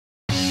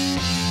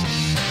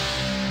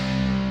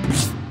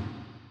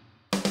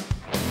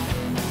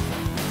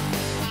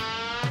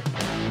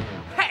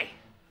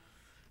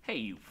Hey,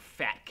 you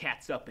fat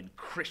cats up in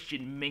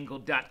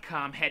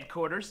ChristianMingle.com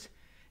headquarters.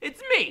 It's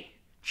me,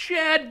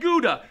 Chad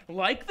Gouda,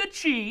 like the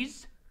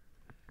cheese.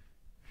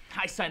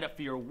 I signed up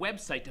for your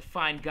website to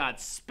find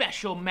God's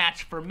special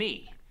match for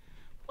me.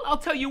 Well, I'll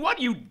tell you what,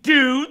 you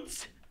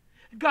dudes.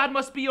 God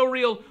must be a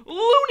real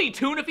Looney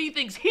Tune if he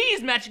thinks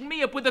he's matching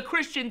me up with a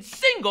Christian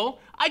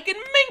single I can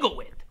mingle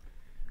with.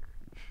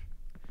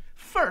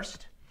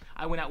 First,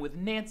 I went out with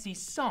Nancy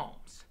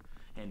Psalms,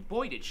 and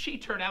boy did she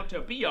turn out to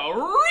be a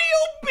real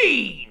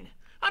bean.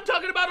 I'm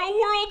talking about a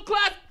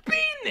world-class bean,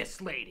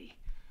 this lady.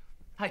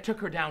 I took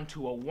her down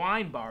to a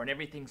wine bar and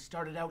everything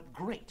started out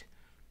great.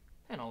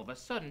 And all of a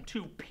sudden,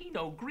 2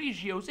 Pinot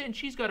Grigios in,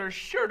 she's got her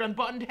shirt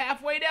unbuttoned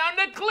halfway down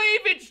to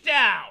cleavage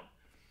down.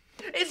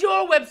 Is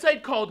your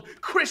website called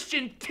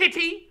Christian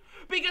Titty?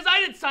 Because I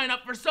didn't sign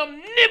up for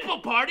some nipple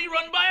party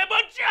run by a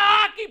bunch of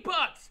hockey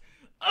pucks.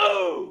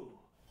 Oh,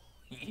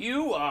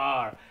 you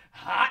are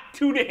hot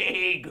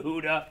today,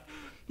 Gouda.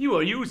 You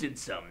are using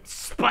some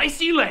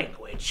spicy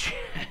language.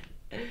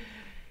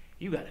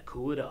 You gotta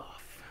cool it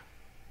off.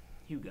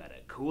 You gotta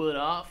cool it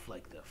off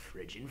like the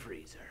fridge and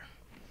freezer.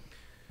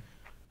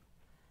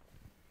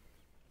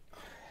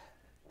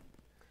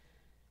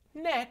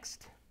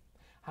 Next,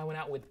 I went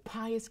out with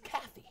Pious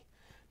Kathy,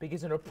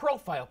 because in her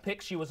profile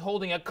pic she was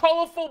holding a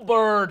colorful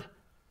bird.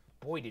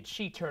 Boy, did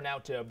she turn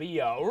out to be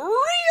a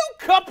real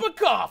cup of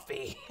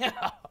coffee.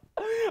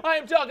 I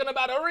am talking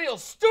about a real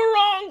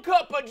strong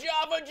cup of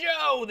Java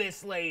Joe,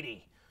 this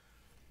lady.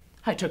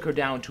 I took her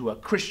down to a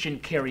Christian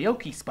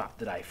karaoke spot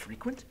that I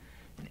frequent,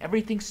 and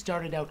everything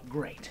started out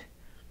great.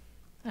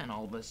 Then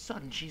all of a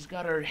sudden, she's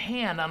got her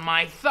hand on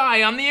my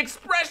thigh on the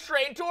express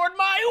train toward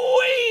my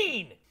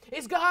ween.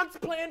 Is God's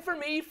plan for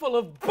me full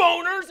of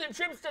boners and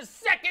trips to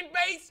second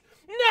base?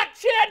 Not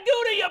Chad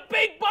Gouda, you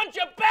big bunch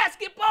of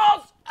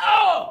basketballs!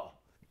 Oh,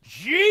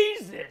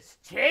 Jesus,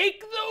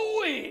 take the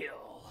wheel.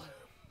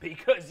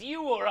 Because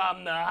you are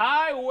on the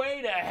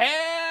highway to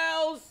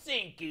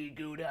Helsinki,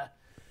 Gouda.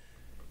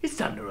 It's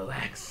time to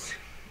relax.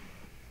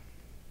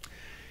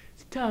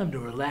 It's time to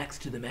relax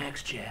to the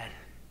max, Chad.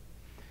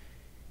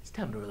 It's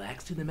time to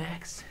relax to the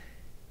max.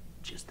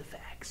 Just the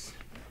facts.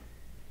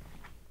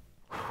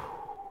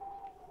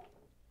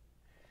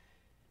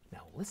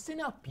 Now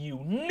listen up,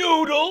 you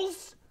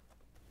noodles!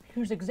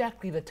 Here's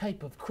exactly the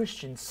type of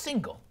Christian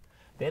single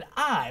that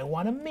I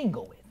want to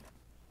mingle with.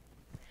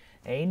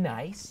 A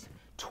nice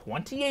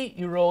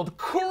 28-year-old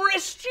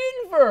Christian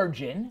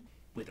virgin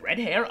with red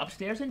hair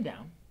upstairs and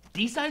down,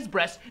 D-sized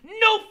breasts,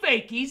 no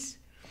fakies,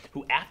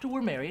 who after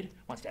we're married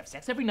wants to have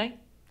sex every night,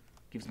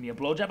 gives me a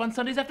blowjob on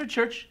Sundays after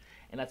church,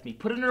 and lets me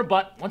put it in her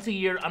butt once a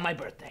year on my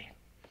birthday.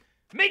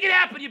 Make it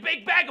happen, you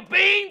big bag of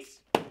beans!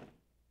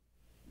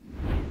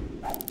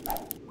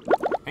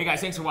 Hey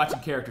guys, thanks for watching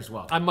Characters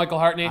Welcome. I'm Michael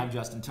Hartney. I'm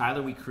Justin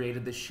Tyler. We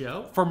created this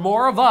show. For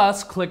more of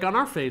us, click on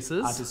our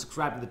faces. To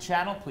subscribe to the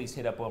channel, please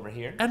hit up over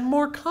here. And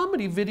more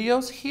comedy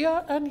videos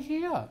here and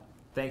here.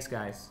 Thanks,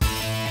 guys.